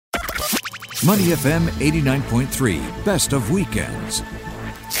Money FM 89.3, best of weekends.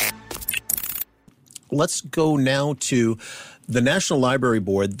 Let's go now to the National Library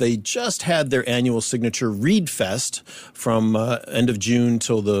Board. They just had their annual signature Read Fest from end of June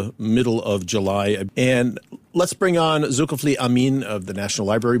till the middle of July. And let's bring on Zulkifli Amin of the National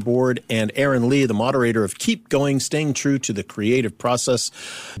Library Board and Aaron Lee, the moderator of Keep Going, Staying True to the Creative Process.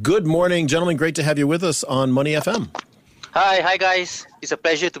 Good morning, gentlemen. Great to have you with us on Money FM. Hi guys. It's a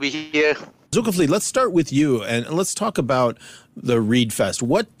pleasure to be here. Zulkifli, let's start with you and let's talk about the Read Fest.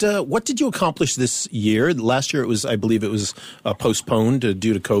 What did you accomplish this year? Last year, I believe it was postponed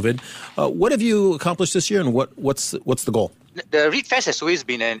due to COVID. What have you accomplished this year, and what's the goal? The Read Fest has always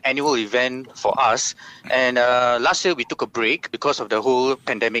been an annual event for us, and last year we took a break because of the whole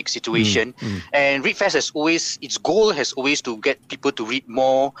pandemic situation. And Read Fest its goal has always to get people to read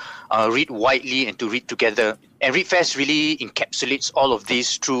more, read widely, and to read together. And Read Fest really encapsulates all of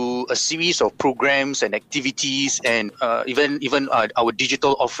this through a series of programs and activities, and even our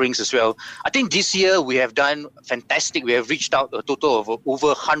digital offerings as well. I think this year we have done fantastic. We have reached out a total of over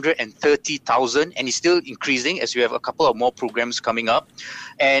 130,000, and it's still increasing as we have a couple of more programs coming up.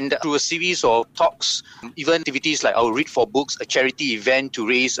 And through a series of talks, even activities like our Read for Books, a charity event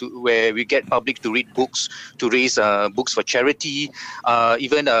where we get public to read books, to raise books for charity,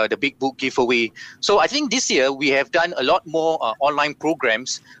 even the Big Book giveaway. So I think this year we have done a lot more online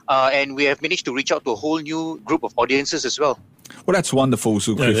programs, and we have managed to reach out to a whole new group of audiences as well. Well, that's wonderful,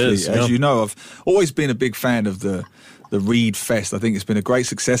 Zulkifli. As you know, I've always been a big fan of the Read Fest. I think it's been a great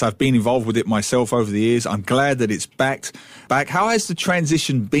success. I've been involved with it myself over the years. I'm glad that it's back. How has the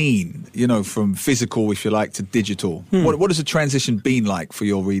transition been, from physical, if you like, to digital? What has the transition been like for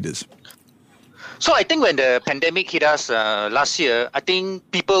your readers? So I think when the pandemic hit us last year, I think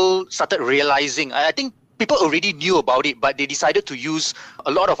people started realizing, I think people already knew about it, but they decided to use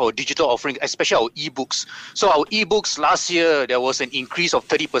a lot of our digital offerings, especially our ebooks. So our ebooks last year, there was an increase of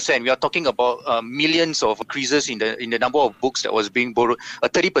 30%. We are talking about millions of increases in the number of books that was being borrowed, a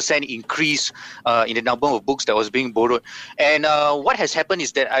 30% increase in the number of books that was being borrowed. And what has happened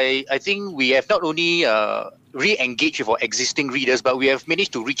is that I think we have not only re-engage with our existing readers, but we have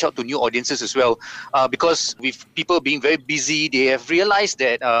managed to reach out to new audiences as well. Because with people being very busy, they have realized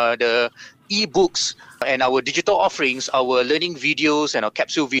that the e-books and our digital offerings, our learning videos and our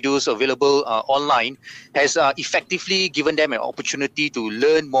capsule videos available online has effectively given them an opportunity to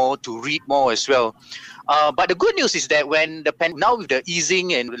learn more, to read more as well. But the good news is that now with the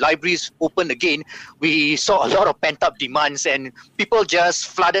easing and libraries open again, we saw a lot of pent-up demands, and people just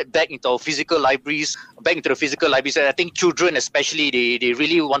flooded back into the physical libraries. And I think children especially, they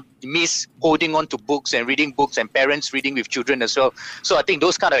really miss holding on to books and reading books, and parents reading with children as well. So I think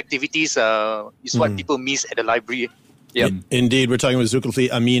those kind of activities is what people miss at the library. Yep. Indeed. We're talking with Zulkifli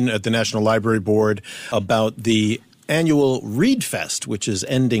Amin at the National Library Board about the annual Read Fest, which is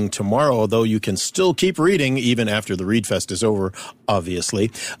ending tomorrow, although you can still keep reading even after the Read Fest is over, obviously.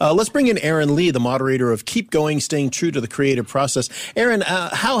 Let's bring in Aaron Lee, the moderator of Keep Going, Staying True to the Creative Process. Aaron,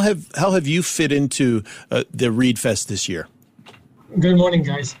 how have you fit into the Read Fest this year? Good morning,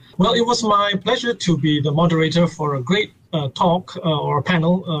 guys. Well, it was my pleasure to be the moderator for a great talk or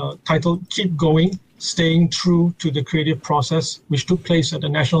panel titled Keep Going, Staying True to the Creative Process, which took place at the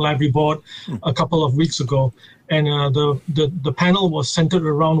National Library Board a couple of weeks ago. And the panel was centered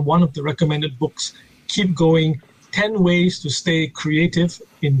around one of the recommended books, Keep Going, 10 Ways to Stay Creative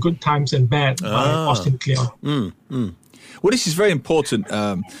in Good Times and Bad by Austin Kleon. Well, this is very important,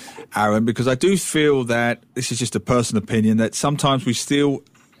 Aaron, because I do feel that, this is just a personal opinion, that sometimes we still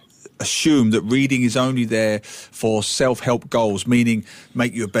assume that reading is only there for self-help goals, meaning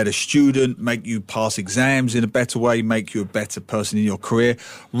make you a better student, make you pass exams in a better way, make you a better person in your career,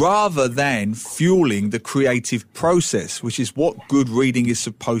 rather than fueling the creative process, which is what good reading is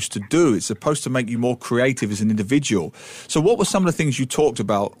supposed to do. It's supposed to make you more creative as an individual. So what were some of the things you talked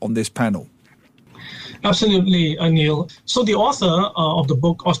about on this panel? Absolutely, Anil. So the author of the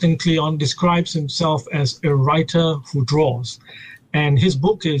book, Austin Kleon, describes himself as a writer who draws. And his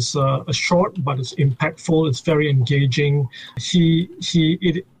book is short, but it's impactful. It's very engaging.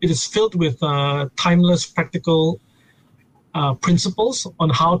 It is filled with timeless, practical principles on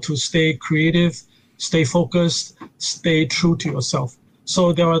how to stay creative, stay focused, stay true to yourself.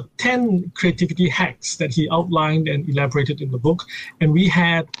 So there are 10 creativity hacks that he outlined and elaborated in the book. And we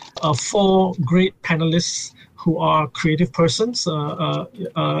had 4 great panelists who are creative persons,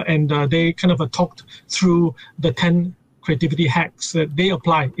 and they kind of talked through the 10 creativity hacks that they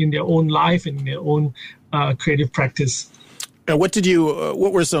apply in their own life and in their own creative practice. And what did you?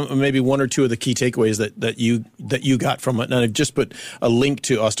 What were some, maybe one or two of the key takeaways that you got from it? And I've just put a link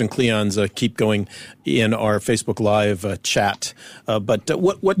to Austin Kleon's "Keep Going" in our Facebook Live chat. But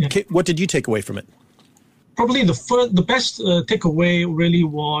what did you take away from it? Probably the best takeaway really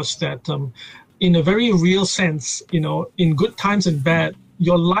was that, in a very real sense, in good times and bad,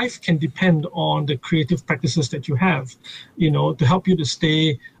 your life can depend on the creative practices that you have, to help you to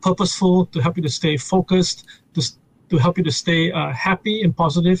stay purposeful, to help you to stay focused, to help you to stay happy and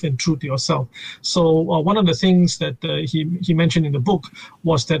positive and true to yourself. So one of the things that he mentioned in the book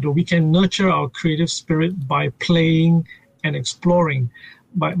was that we can nurture our creative spirit by playing and exploring,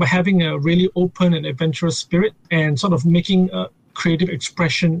 by having a really open and adventurous spirit and sort of making creative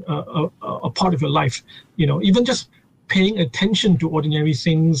expression a part of your life. Even just paying attention to ordinary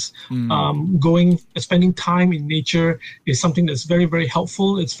things, spending time in nature is something that's very, very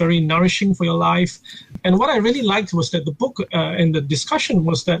helpful. It's very nourishing for your life. And what I really liked was that the book and the discussion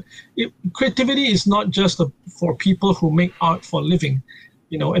was that creativity is not just for people who make art for a living.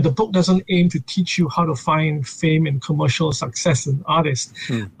 And the book doesn't aim to teach you how to find fame and commercial success as an artist.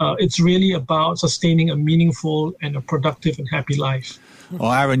 It's really about sustaining a meaningful and a productive and happy life.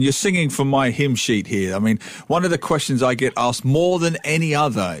 Well, Aaron, you're singing from my hymn sheet here. I mean, one of the questions I get asked more than any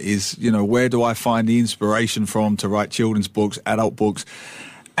other is, where do I find the inspiration from to write children's books, adult books?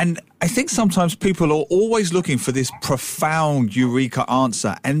 And I think sometimes people are always looking for this profound eureka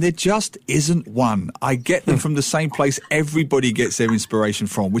answer, and there just isn't one. I get them from the same place everybody gets their inspiration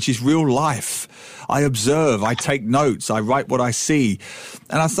from, which is real life. I observe, I take notes, I write what I see.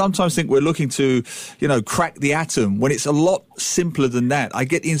 And I sometimes think we're looking to, crack the atom when it's a lot simpler than that. I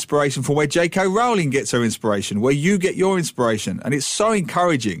get the inspiration from where J.K. Rowling gets her inspiration, where you get your inspiration. And it's so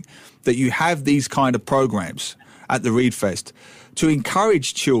encouraging that you have these kind of programs at the ReadFest to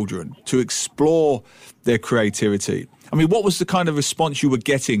encourage children to explore their creativity. I mean, what was the kind of response you were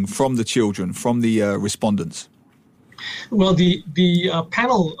getting from the children, from the respondents? Well, the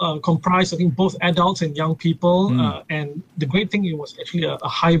panel comprised, I think, both adults and young people. And the great thing, it was actually a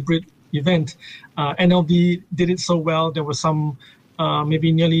hybrid event. NLB did it so well. There were some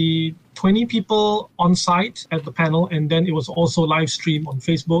maybe nearly 20 people on site at the panel, and then it was also live streamed on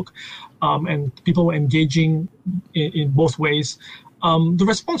Facebook, and people were engaging in both ways. The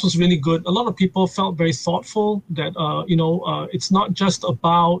response was really good. A lot of people felt very thoughtful that, it's not just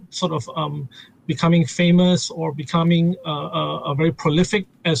about sort of becoming famous or becoming a very prolific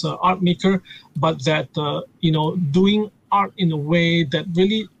as an art maker, but that, doing art in a way that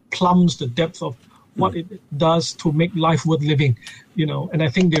really plumbs the depth of what it does to make life worth living, and I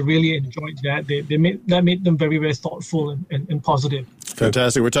think they really enjoyed that. That made them very, very thoughtful and positive.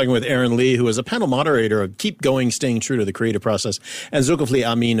 Fantastic. We're talking with Aaron Lee, who is a panel moderator of Keep Going, Staying True to the Creative Process, and Zulkifli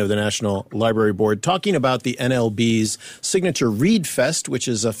Amin of the National Library Board, talking about the NLB's signature Read Fest, which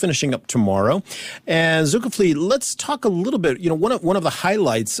is finishing up tomorrow. And Zulkifli, let's talk a little bit. One of the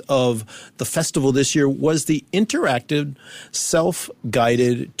highlights of the festival this year was the interactive,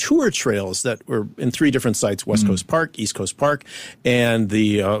 self-guided tour trails that were in 3 different sites: West Coast Park, East Coast Park, and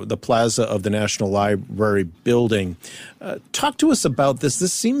the plaza of the National Library building. Talk to us about this.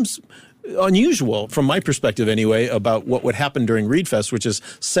 This seems unusual, from my perspective anyway, about what would happen during ReadFest, which is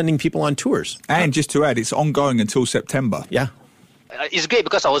sending people on tours. And just to add, it's ongoing until September. Yeah. It's great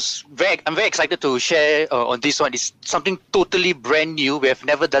because I'm very excited to share on this one. It's something totally brand new. We have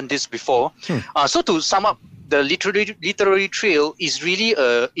never done this before. So to sum up, the literary trail is really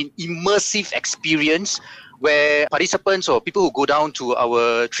an immersive experience where participants or people who go down to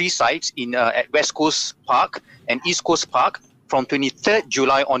our 3 sites at West Coast Park and East Coast Park from 23rd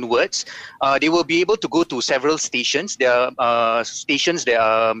July onwards, they will be able to go to several stations. There are stations that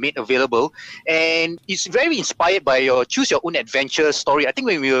are made available, and it's very inspired by your Choose Your Own Adventure story. I think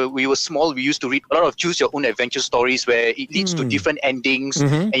when we were small, we used to read a lot of Choose Your Own Adventure stories where it leads to different endings,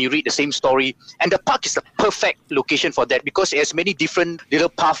 and you read the same story. And the park is the perfect location for that because it has many different little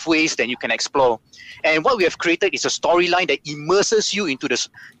pathways that you can explore. And what we have created is a storyline that immerses you into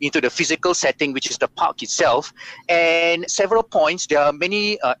the physical setting, which is the park itself. And several points, there are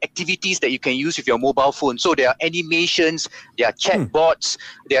many activities that you can use with your mobile phone. So there are animations, there are chatbots,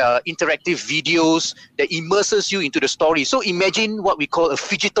 there are interactive videos that immerses you into the story. So imagine what we call a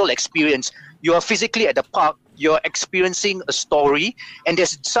phygital experience. You are physically at the park, you're experiencing a story, and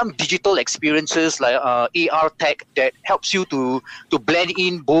there's some digital experiences like AR tech that helps you to blend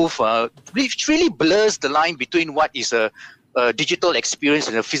in both, which really blurs the line between what is a a digital experience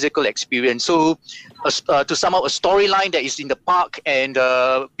and a physical experience. So to sum up, a storyline that is in the park, and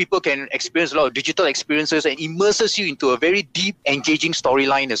people can experience a lot of digital experiences and immerses you into a very deep, engaging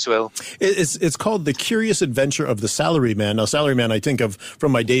storyline as well. It's called The Curious Adventure of the Salaryman. Now, salaryman, I think of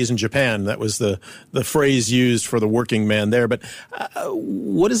from my days in Japan. That was the phrase used for the working man there. But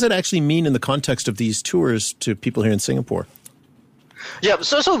what does it actually mean in the context of these tours to people here in Singapore? Yeah,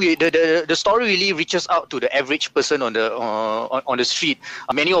 so the story really reaches out to the average person on the street.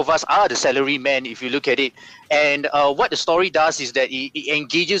 Many of us are the salary men, if you look at it. And what the story does is that it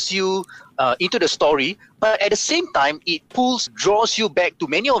engages you into the story, but at the same time, it draws you back to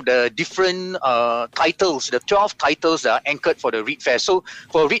many of the different titles, the 12 titles that are anchored for the Read Fest. So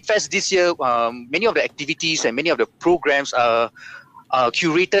for Read Fest this year, many of the activities and many of the programs are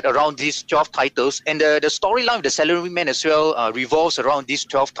curated around these 12 titles, and the storyline of the Salaryman as well revolves around these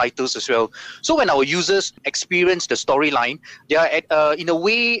 12 titles as well. So when our users experience the storyline, they are in a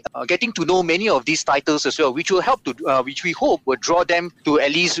way getting to know many of these titles as well, which will help to, which we hope will draw them to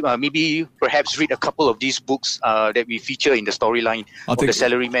at least maybe perhaps read a couple of these books that we feature in the storyline of the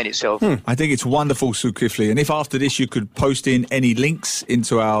Salaryman itself. I think it's wonderful, Zulkifli. And if after this you could post in any links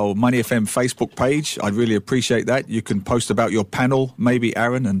into our Money FM Facebook page, I'd really appreciate that. You can post about your panel, maybe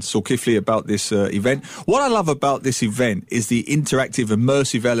Aaron and Zulkifli, about this event. What I love about this event is the interactive,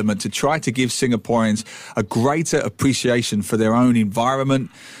 immersive element to try to give Singaporeans a greater appreciation for their own environment,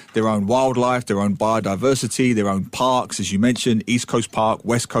 their own wildlife, their own biodiversity, their own parks, as you mentioned, East Coast Park,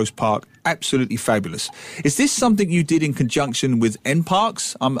 West Coast Park. Absolutely fabulous. Is this something you did in conjunction with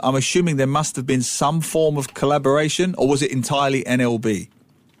NParks? I'm assuming there must have been some form of collaboration, or was it entirely NLB?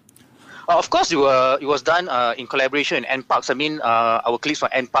 Of course, it was done in collaboration with NParks. I mean, our colleagues from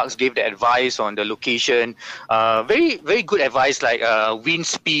NParks gave the advice on the location. Very, very good advice, like wind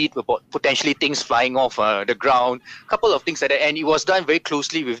speed, about potentially things flying off the ground, a couple of things like that. And it was done very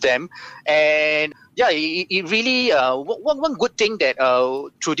closely with them. And yeah, it really, one good thing that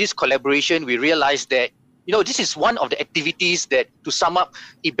through this collaboration, we realized that, you know, this is one of the activities that, to sum up,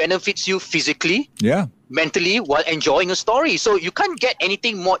 it benefits you physically. Yeah. Mentally, while enjoying a story. So you can't get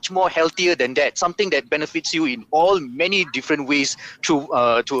anything much more healthier than that. Something that benefits you in all many different ways through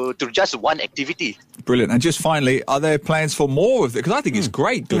to just one activity. Brilliant. And just finally, are there plans for more of it? Because I think it's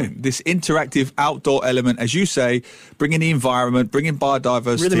great, Glenn. This interactive outdoor element, as you say, bringing the environment, bringing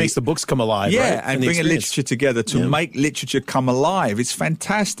biodiversity. Really makes the books come alive, right? And bringing literature together to make literature come alive. It's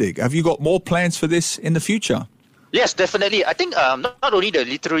fantastic. Have you got more plans for this in the future? Yes, definitely. I think not only the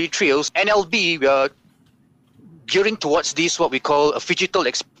literary trails, NLB, we are gearing towards this, what we call a phygital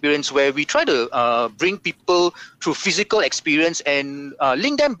experience, where we try to bring people through physical experience and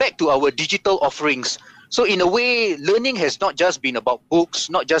link them back to our digital offerings. So in a way, learning has not just been about books,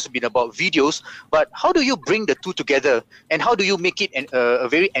 not just been about videos, but how do you bring the two together, and how do you make it a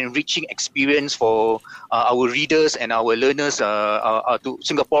very enriching experience for our readers and our learners, to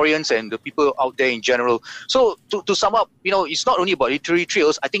Singaporeans and the people out there in general. So to sum up, you know, it's not only about literary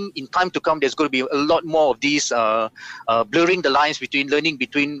trails. I think in time to come, there's going to be a lot more of these blurring the lines between learning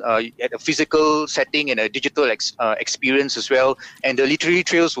between at a physical setting and a digital experience as well. And the literary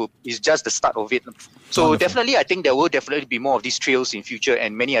trails is just the start of it. So wonderful. Definitely, I think there will definitely be more of these trails in future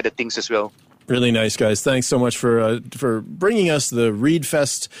and many other things as well. Really nice, guys. Thanks so much for bringing us the Read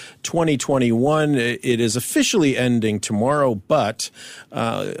Fest 2021. It is officially ending tomorrow, but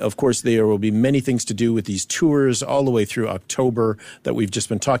of course there will be many things to do with these tours all the way through October that we've just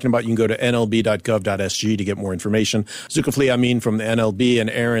been talking about. You can go to nlb.gov.sg to get more information. Zulkifli Amin from the NLB and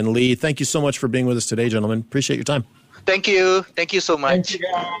Aaron Lee, thank you so much for being with us today, gentlemen. Appreciate your time. Thank you. Thank you so much. Thank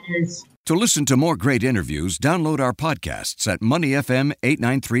you, guys. To listen to more great interviews, download our podcasts at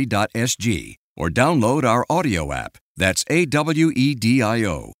moneyfm893.sg or download our audio app. That's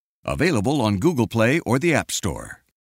AWEDIO. Available on Google Play or the App Store.